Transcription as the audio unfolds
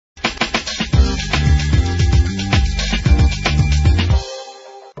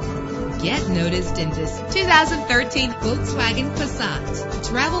Get noticed in this 2013 Volkswagen Passat.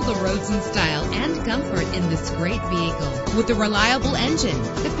 Travel the roads in style and comfort in this great vehicle. With a reliable engine,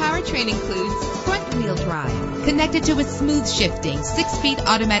 the powertrain includes front-wheel drive, connected to a smooth shifting 6-speed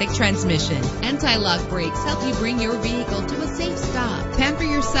automatic transmission. Anti-lock brakes help you bring your vehicle to a safe stop. Pamper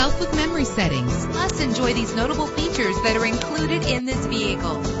yourself with memory settings. Plus, enjoy these notable features that are included in this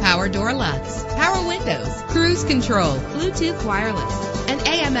vehicle: power door locks, power windows, cruise control, Bluetooth wireless, an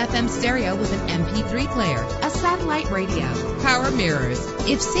AM/FM stereo with an MP3 player, a satellite radio, power mirrors.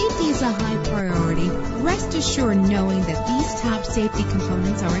 If safety is a high priority, rest assured knowing that these top safety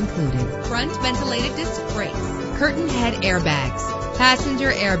components are included: front ventilated disc brakes, curtain head airbags,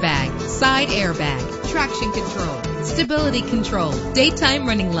 passenger airbag, side airbag, traction control, stability control, daytime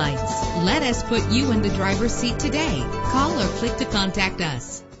running lights. Let us put you in the driver's seat today. Call or click to contact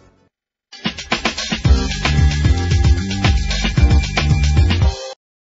us.